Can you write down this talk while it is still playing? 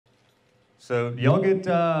So do y'all get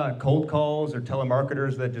cold calls or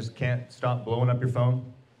telemarketers that just can't stop blowing up your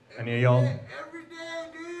phone? Any of y'all? Every day,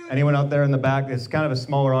 dude. Anyone out there in the back? It's kind of a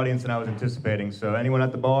smaller audience than I was anticipating. So anyone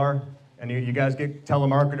at the bar? Any you guys get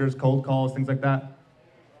telemarketers, cold calls, things like that?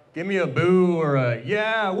 Give me a boo or a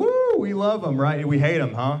yeah, woo, we love them, right? We hate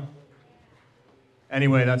them, huh?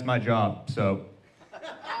 Anyway, that's my job, so.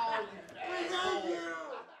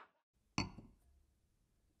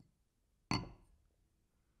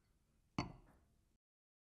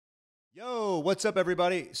 Yo, what's up,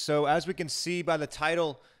 everybody? So as we can see by the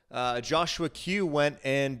title, Joshua Q went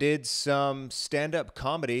and did some stand-up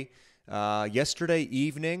comedy yesterday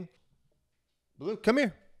evening. Blue, come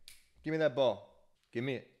here. Give me that ball. Give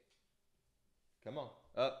me it. Come on,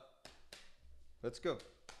 up. Let's go.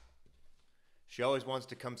 She always wants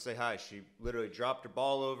to come say hi. She literally dropped her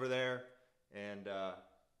ball over there. And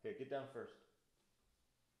here, get down first.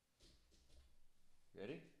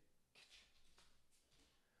 Ready?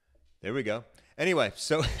 There we go. Anyway,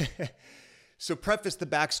 so preface the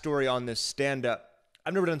backstory on this stand-up.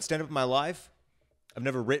 I've never done stand-up in my life. I've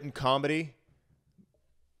never written comedy.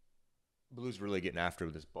 Blue's really getting after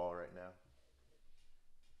with this ball right now.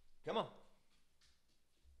 Come on.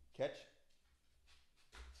 Catch.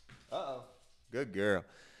 Uh-oh. Good girl.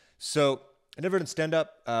 So I've never done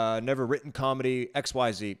stand-up, never written comedy,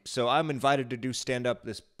 XYZ. So I'm invited to do stand-up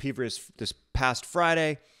this past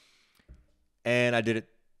Friday, and I did it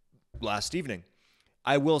last evening.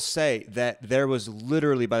 I will say that there was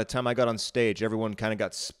literally, by the time I got on stage, everyone kind of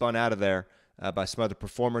got spun out of there by some other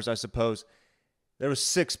performers, I suppose. There was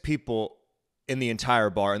 6 people in the entire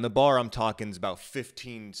bar. And the bar I'm talking is about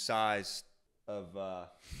 15 size of, I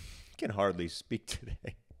can hardly speak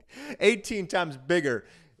today, 18 times bigger.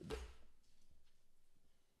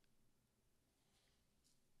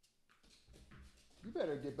 You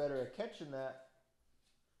better get better at catching that.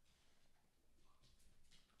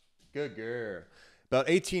 Good girl. About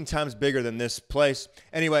 18 times bigger than this place.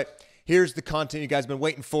 Anyway, here's the content you guys have been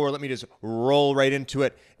waiting for. Let me just roll right into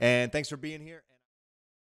it. And thanks for being here.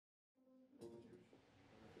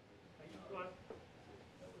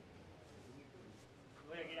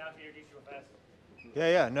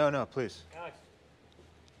 Yeah, no, please. Alex.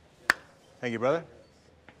 Thank you, brother.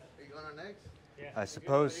 Are you going on next? Yeah. I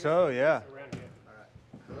suppose so, yeah. All right.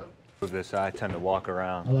 Hello? With this, I tend to walk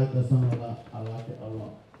around. I like that song a lot. I like it a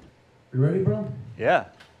lot. You ready, bro? Yeah.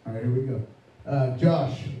 All right, here we go.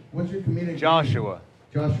 Josh, what's your comedic Joshua.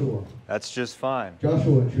 name? Joshua. That's just fine.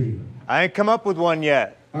 Joshua Tree. I ain't come up with one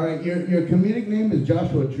yet. All right, your comedic name is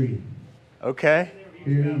Joshua Tree. Okay.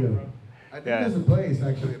 Here you go. I think there's a place,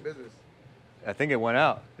 actually, a business. I think it went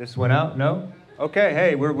out. This went out? No? Okay,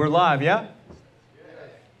 hey, we're live, yeah?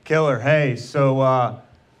 Killer. Hey, so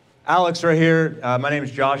Alex right here. My name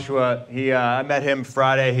is Joshua. I met him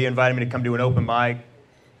Friday. He invited me to come do an open mic.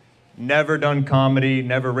 Never done comedy,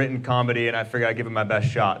 never written comedy, and I figured I'd give it my best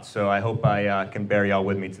shot. So I hope I can bear y'all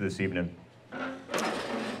with me to this evening.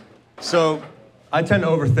 So I tend to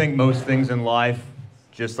overthink most things in life,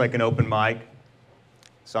 just like an open mic.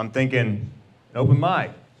 So I'm thinking, an open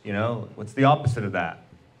mic, you know, what's the opposite of that?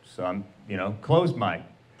 So I'm, closed mic.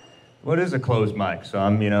 What is a closed mic? So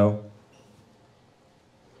I'm,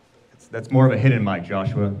 that's more of a hidden mic,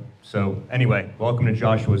 Joshua. So anyway, welcome to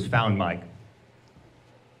Joshua's found mic.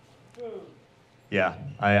 Yeah,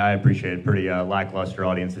 I appreciate it. Pretty lackluster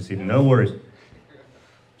audience this evening. No worries.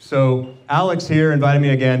 So Alex here invited me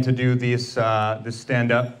again to do this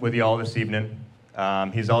stand-up with y'all this evening.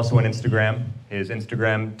 He's also on Instagram. His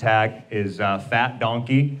Instagram tag is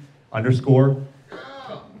fatdonkey_.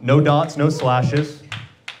 No dots, no slashes.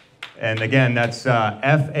 And again, that's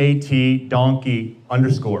FAT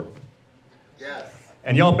donkey_. Yes.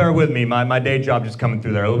 And y'all bear with me. My day job just coming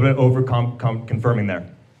through there. A little bit over confirming there.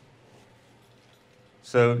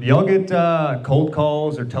 So do y'all get cold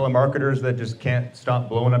calls or telemarketers that just can't stop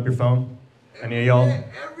blowing up your phone? Any of y'all?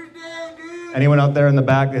 Every day, dude. Anyone out there in the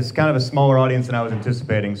back? It's kind of a smaller audience than I was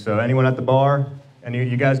anticipating. So anyone at the bar? Any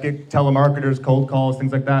you guys get telemarketers, cold calls,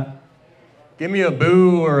 things like that? Give me a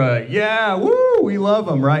boo or a yeah, woo, we love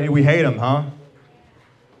them, right? We hate them, huh?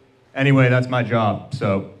 Anyway, that's my job,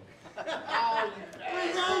 so.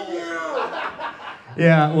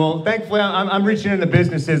 Yeah, well, thankfully, I'm reaching into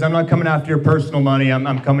businesses. I'm not coming after your personal money.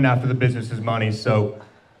 I'm coming after the business's money, so.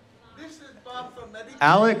 This is Bob from Medicare.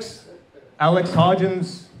 Alex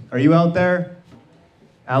Hodgins, are you out there?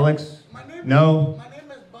 Alex? My name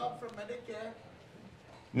is Bob from Medicare.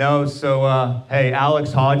 No, so, hey,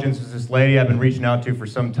 Alex Hodgins is this lady I've been reaching out to for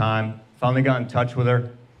some time. Finally got in touch with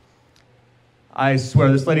her. I swear,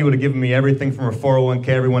 this lady would have given me everything from her 401k,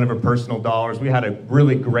 every one of her personal dollars. We had a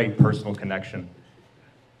really great personal connection.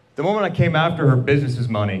 The moment I came after her business's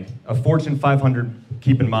money, a Fortune 500,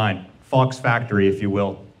 keep in mind, Fox Factory, if you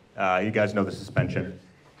will. You guys know the suspension.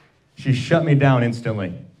 She shut me down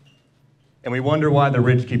instantly. And we wonder why the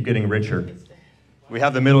rich keep getting richer. We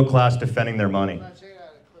have the middle class defending their money.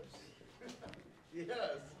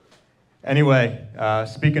 Anyway,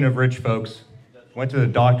 speaking of rich folks, went to the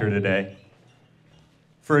doctor today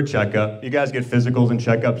for a checkup. You guys get physicals and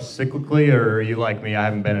checkups cyclically, or are you like me? I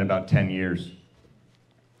haven't been in about 10 years.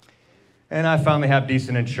 And I finally have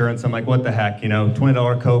decent insurance. I'm like, what the heck, you know,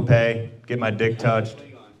 $20 copay, get my dick touched.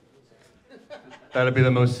 That'll be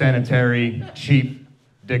the most sanitary, cheap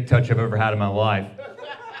dick touch I've ever had in my life.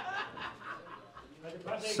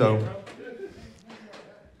 So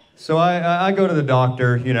I go to the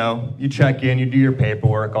doctor, you know, you check in, you do your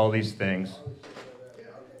paperwork, all these things.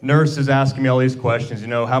 Nurse is asking me all these questions, you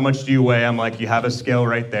know, how much do you weigh? I'm like, you have a scale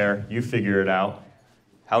right there, you figure it out.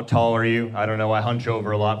 How tall are you? I don't know, I hunch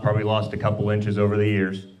over a lot, probably lost a couple inches over the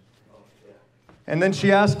years. And then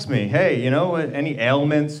she asks me, hey, you know, any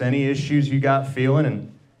ailments, any issues you got feeling?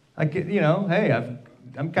 And I get, you know, hey,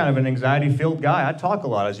 I'm kind of an anxiety-filled guy. I talk a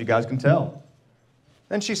lot, as you guys can tell.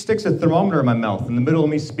 Then she sticks a thermometer in my mouth in the middle of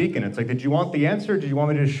me speaking. It's like, did you want the answer, or did you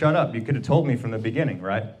want me to just shut up? You could have told me from the beginning,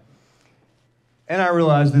 right? And I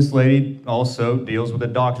realized this lady also deals with a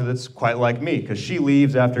doctor that's quite like me, because she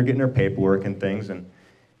leaves after getting her paperwork and things, and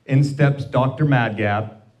in steps Dr.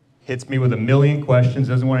 Madgab, hits me with a million questions,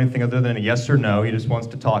 doesn't want anything other than a yes or no, he just wants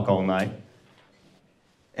to talk all night.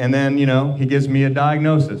 And then, you know, he gives me a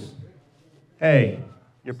diagnosis. Hey,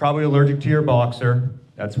 you're probably allergic to your boxer,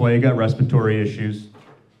 that's why you got respiratory issues.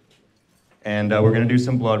 And we're gonna do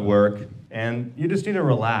some blood work, and you just need to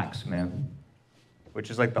relax, man. Which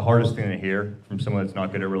is like the hardest thing to hear from someone that's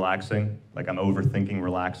not good at relaxing. Like, I'm overthinking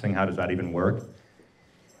relaxing, how does that even work?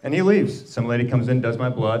 And he leaves. Some lady comes in, does my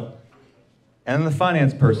blood, and then the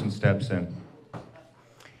finance person steps in.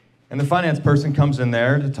 And the finance person comes in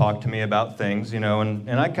there to talk to me about things, you know, and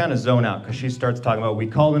I kind of zone out, because she starts talking about, we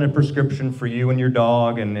called in a prescription for you and your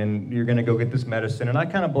dog, and you're gonna go get this medicine, and I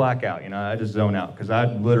kind of black out, you know, I just zone out, because I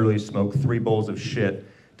literally smoked 3 bowls of shit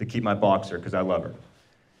to keep my boxer, because I love her.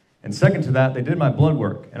 And second to that, they did my blood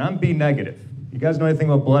work, and I'm B negative. You guys know anything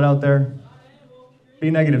about blood out there?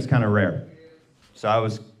 B negative's kind of rare. So I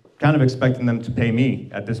was kind of expecting them to pay me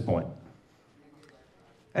at this point.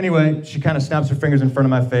 Anyway, she kind of snaps her fingers in front of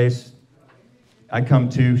my face. I come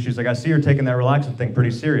to, she's like, I see you're taking that relaxing thing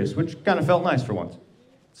pretty serious, which kind of felt nice for once.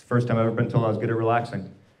 It's the first time I've ever been told I was good at relaxing.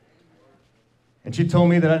 And she told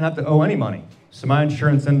me that I didn't have to owe any money. So my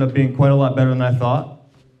insurance ended up being quite a lot better than I thought.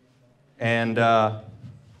 And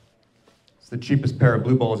it's the cheapest pair of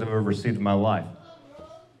blue balls I've ever received in my life.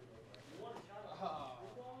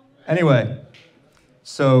 Anyway,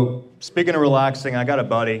 so speaking of relaxing, I got a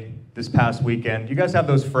buddy this past weekend. You guys have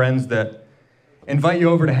those friends that invite you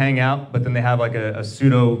over to hang out, but then they have like a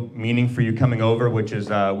pseudo meaning for you coming over, which is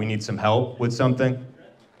we need some help with something?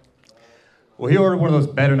 Well, he ordered one of those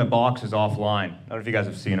bed-in-a-boxes offline. I don't know if you guys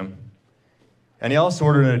have seen them. And he also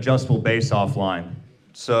ordered an adjustable base offline.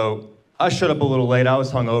 So I showed up a little late. I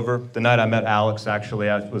was hungover. The night I met Alex, actually,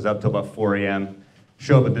 I was up till about 4 a.m.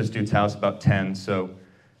 Show up at this dude's house about 10, so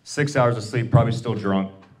 6 hours of sleep, probably still drunk.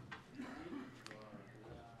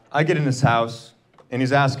 I get in his house, and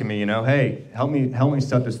he's asking me, you know, hey, help me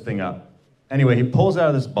set this thing up. Anyway, he pulls out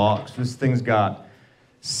of this box. This thing's got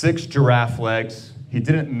 6 giraffe legs. He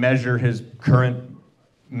didn't measure his current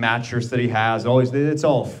mattress that he has. It's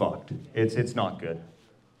all fucked. It's not good.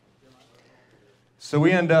 So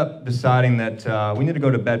we end up deciding that we need to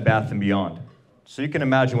go to Bed Bath & Beyond. So you can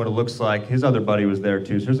imagine what it looks like. His other buddy was there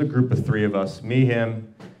too. So there's a group of 3 of us, me,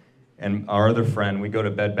 him, and our other friend. We go to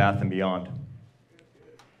Bed Bath & Beyond.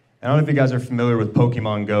 I don't know if you guys are familiar with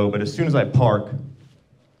Pokemon Go, but as soon as I park,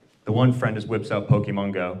 the one friend just whips out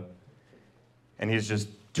Pokemon Go, and he's just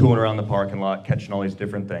tooling around the parking lot, catching all these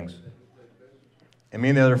different things. And me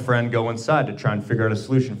and the other friend go inside to try and figure out a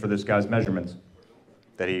solution for this guy's measurements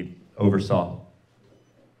that he oversaw.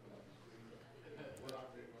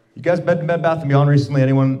 You guys been to Bed Bath & Beyond recently?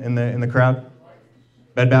 Anyone in the crowd?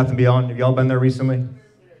 Bed Bath & Beyond? Have y'all been there recently?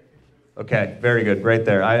 Okay, very good, right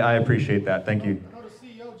there. I appreciate that, thank you.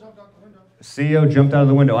 CEO jumped out of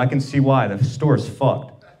the window. I can see why. The store's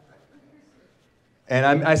fucked. And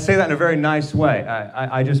I say that in a very nice way.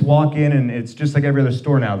 I just walk in, and it's just like every other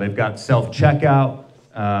store now. They've got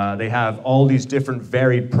self-checkout. They have all these different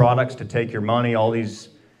varied products to take your money, all these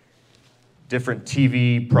different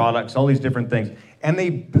TV products, all these different things. And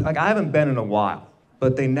I haven't been in a while,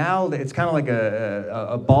 but it's kind of like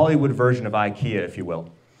a Bollywood version of IKEA, if you will.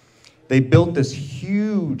 They built this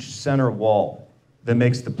huge center wall that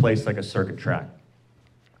makes the place like a circuit track.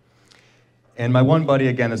 And my one buddy,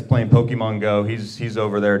 again, is playing Pokemon Go. He's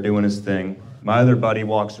over there doing his thing. My other buddy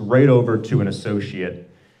walks right over to an associate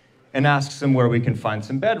and asks him where we can find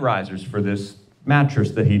some bed risers for this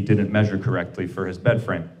mattress that he didn't measure correctly for his bed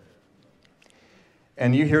frame.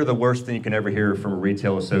 And you hear the worst thing you can ever hear from a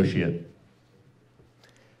retail associate.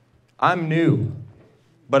 I'm new,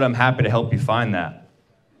 but I'm happy to help you find that.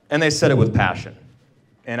 And they said it with passion.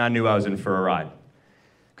 And I knew I was in for a ride.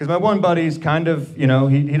 Because my one buddy's kind of, you know,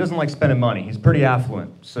 he doesn't like spending money. He's pretty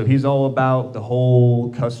affluent. So he's all about the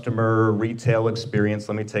whole customer retail experience.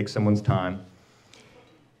 Let me take someone's time.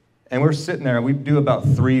 And we're sitting there, and we do about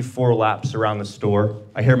 3-4 laps around the store.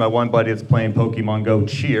 I hear my one buddy that's playing Pokemon Go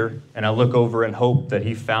cheer, and I look over and hope that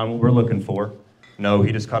he found what we're looking for. No,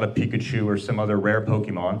 he just caught a Pikachu or some other rare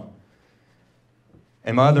Pokemon.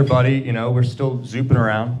 And my other buddy, you know, we're still zooping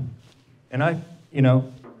around. And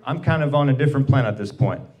I'm kind of on a different planet at this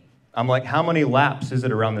point. I'm like, how many laps is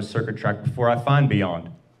it around this circuit track before I find Beyond?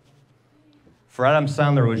 For Adam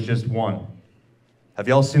Sandler, it was just one. Have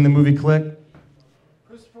y'all seen the movie Click?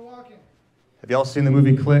 Christopher Walken. Have y'all seen the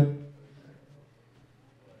movie Click?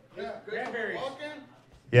 Yeah, Christopher Walken.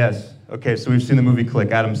 Yes. Okay, so we've seen the movie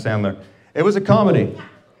Click, Adam Sandler. It was a comedy,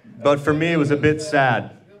 but for me, it was a bit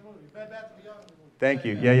sad. Thank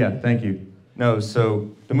you. Yeah, thank you. No, so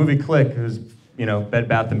the movie Click is, you know, Bed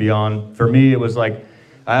Bath & Beyond. For me, it was like,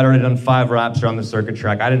 I had already done 5 laps around the circuit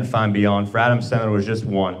track. I didn't find Beyond. For Adam Sandler, it was just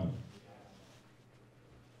one.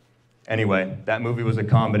 Anyway, that movie was a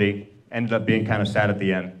comedy. Ended up being kind of sad at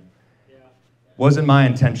the end. Yeah. Wasn't my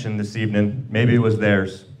intention this evening. Maybe it was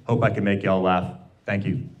theirs. Hope I can make y'all laugh. Thank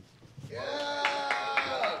you. Yeah!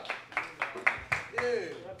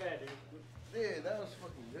 Dude. Not bad, dude. Dude, that was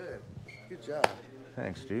fucking good. Good job.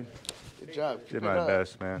 Thanks, dude. Good job. Did my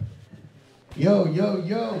best, man. Yo,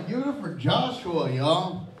 give it up for Joshua,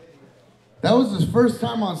 y'all. That was his first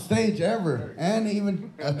time on stage ever, and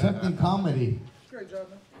even attempting comedy. Great job,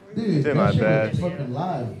 man. Dude, did my best. Fucking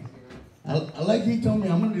live. I like he told me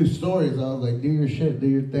I'm gonna do stories. I was like, do your shit, do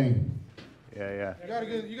your thing. Yeah. You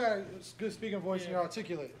got a good speaking voice and you're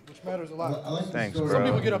articulate, which matters a lot. I like Thanks, stories. bro. Some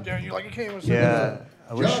people get up there and you're like, you can't even say Yeah.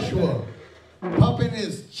 Joshua, popping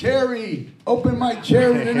his cherry, open mic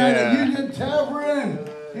cherry tonight at Yeah. Union Tavern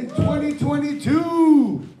in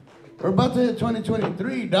 2022. We're about to hit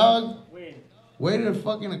 2023, dog. Way to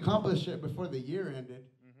fucking accomplish it before the year ended.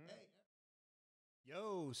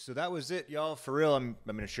 Yo, so that was it, y'all. For real, I'm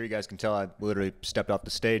sure you guys can tell I literally stepped off the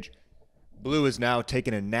stage. Blue is now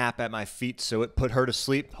taking a nap at my feet, so it put her to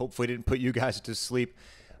sleep. Hopefully it didn't put you guys to sleep.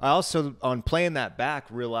 I also, on playing that back,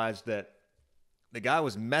 realized that the guy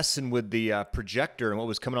was messing with the projector and what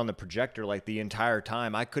was coming on the projector like the entire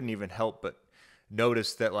time. I couldn't even help but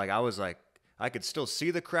notice that I could still see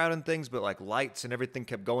the crowd and things, but like lights and everything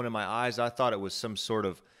kept going in my eyes. I thought it was some sort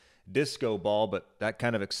of disco ball, but that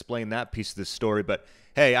kind of explained that piece of the story. But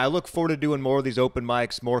hey, I look forward to doing more of these open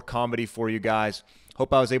mics, more comedy for you guys.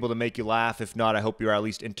 Hope I was able to make you laugh. If not, I hope you're at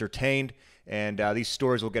least entertained. And these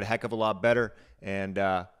stories will get a heck of a lot better. And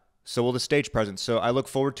so will the stage presence. So I look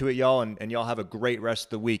forward to it, y'all. And y'all have a great rest of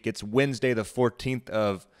the week. It's Wednesday, the 14th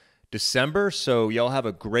of December. So y'all have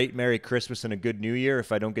a great Merry Christmas and a good New Year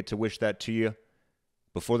if I don't get to wish that to you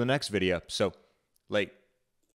before the next video. So late.